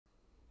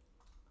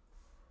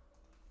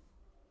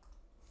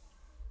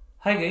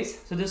Hi guys,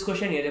 so this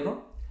question here, देखो.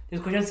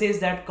 This question says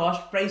that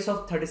cost price of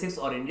 36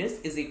 oranges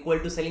is equal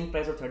to selling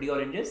price of 30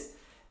 oranges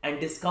and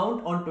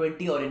discount on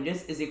 20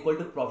 oranges is equal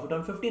to profit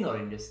on 15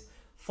 oranges.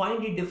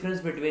 Find the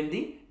difference between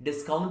the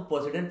discount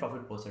percent and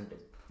profit percentage.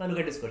 Now look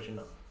at this question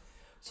now.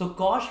 So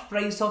cost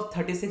price of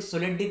 36, so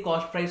let the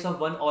cost price of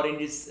one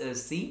orange is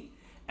C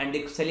and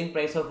the selling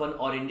price of one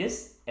orange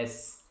is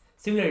S.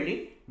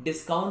 Similarly,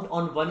 discount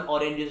on one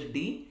orange is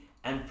D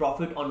and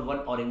profit on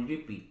one orange be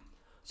P.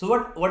 So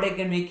what I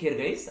can make here,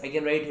 guys, I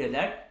can write here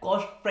that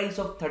cost price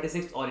of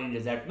 36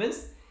 oranges, that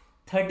means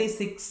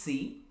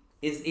 36C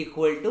is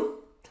equal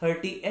to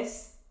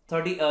 30S,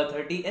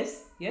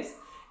 yes.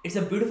 It's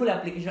a beautiful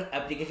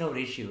application of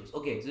ratios.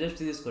 Okay, so just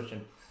see this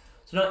question.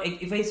 So now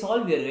if I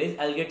solve here, guys,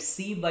 I'll get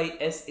C by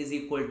S is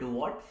equal to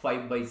what?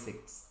 5 by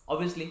 6.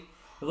 Obviously,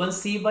 once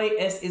C by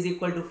S is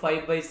equal to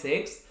 5 by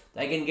 6,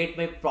 I can get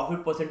my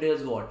profit percentage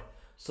as what?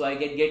 So I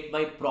can get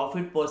my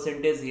profit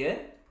percentage here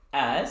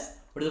as,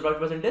 what is the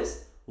profit percentage?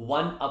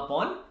 1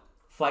 upon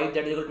 5,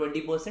 that is equal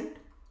to 20%.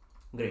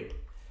 Great.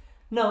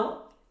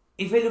 Now,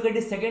 if I look at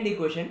the second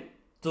equation,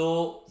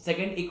 so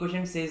second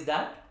equation says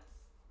that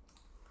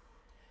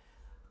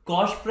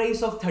cost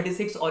price of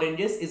 36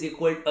 oranges is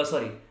equal,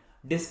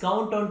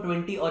 discount on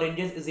 20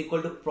 oranges is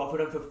equal to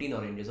profit on 15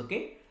 oranges,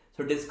 okay?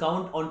 So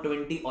discount on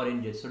 20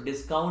 oranges. So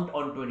discount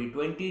on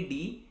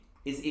 20D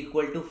is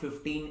equal to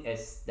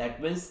 15S.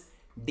 That means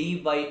D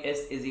by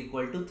S is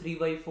equal to 3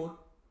 by 4.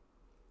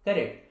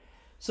 Correct.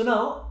 So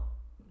now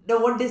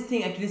what this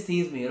thing actually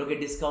says me here, okay,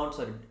 discount,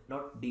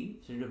 not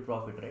D, so it's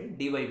profit, right?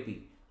 D by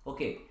P.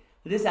 Okay.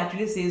 So this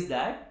actually says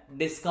that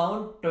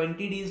discount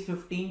 20D is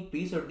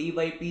 15P, so D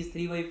by P is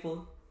 3 by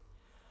 4.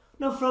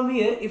 Now from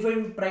here, if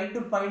I'm trying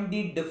to find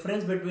the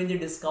difference between the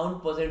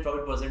discount percent and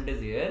profit percentage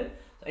here,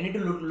 I need to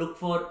look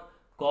for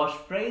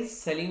cost price,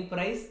 selling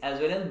price as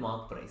well as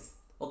mark price.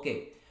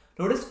 Okay.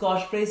 Notice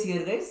cost price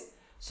here, guys.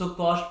 So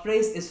cost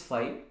price is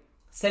 5,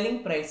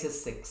 selling price is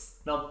 6.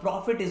 Now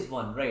profit is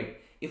 1, right?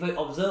 If I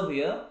observe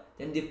here,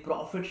 then the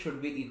profit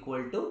should be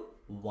equal to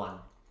 1.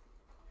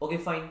 Okay,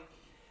 fine.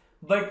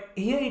 But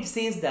here it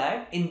says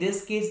that in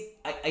this case,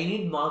 I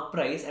need mark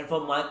price, and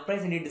for mark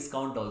price I need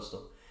discount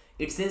also.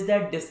 It says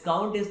that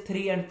discount is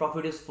 3 and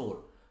profit is 4.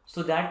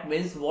 So that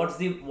means what's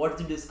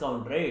the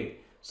discount, right?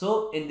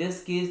 So in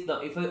this case, now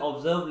if I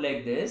observe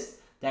like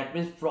this, that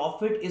means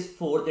profit is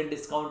 4, then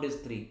discount is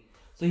 3.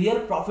 So here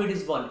profit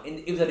is 1.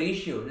 If the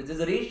ratio, this is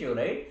a ratio,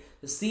 right?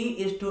 The C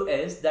is to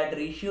S, that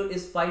ratio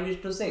is 5 is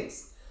to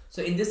 6.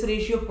 So in this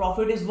ratio,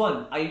 profit is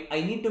 1. I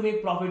need to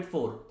make profit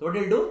 4. So what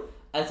I'll do?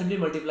 I'll simply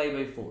multiply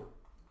by 4.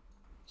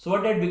 So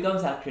what that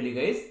becomes actually,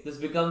 guys? This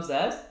becomes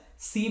as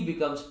C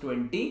becomes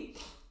 20,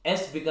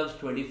 S becomes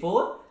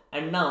 24,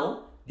 and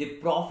now the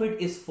profit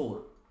is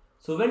 4.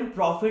 So when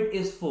profit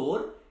is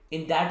 4,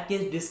 in that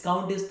case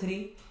discount is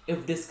 3.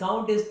 If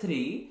discount is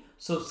 3,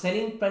 so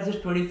selling price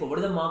is 24. What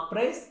is the mark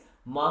price?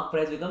 Mark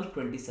price becomes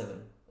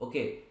 27.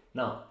 Okay.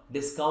 Now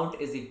discount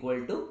is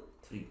equal to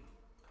 3.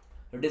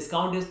 So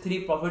discount is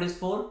 3, profit is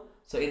 4.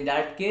 So in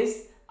that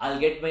case, I'll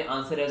get my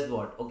answer as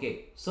what?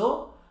 Okay.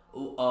 So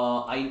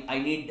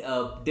I need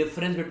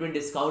difference between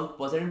discount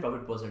percent and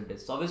profit percentage.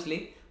 So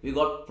obviously we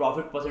got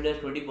profit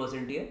percentage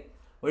 20% here.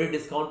 What is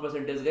discount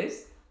percentage,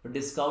 guys? So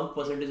discount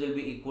percentage will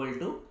be equal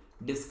to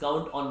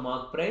discount on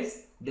mark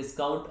price,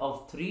 discount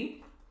of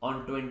 3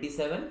 on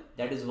 27,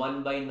 that is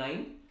 1 by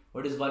 9.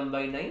 What is 1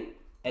 by 9?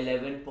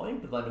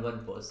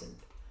 11.11%.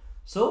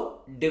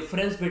 So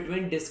difference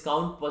between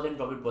discount percent and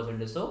profit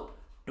percentage. So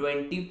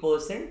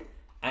 20%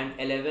 and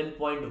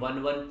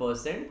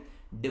 11.11%,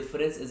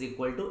 difference is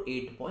equal to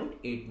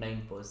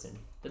 8.89%.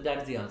 So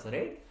that's the answer,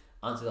 right?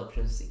 Answer is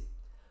option C.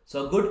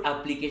 So a good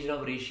application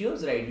of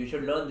ratios, right? You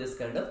should learn this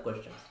kind of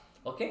questions.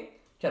 Okay?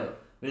 Chalo,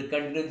 we'll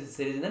continue this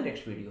series in the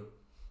next video.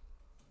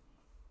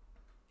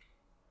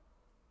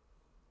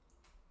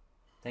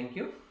 Thank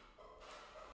you.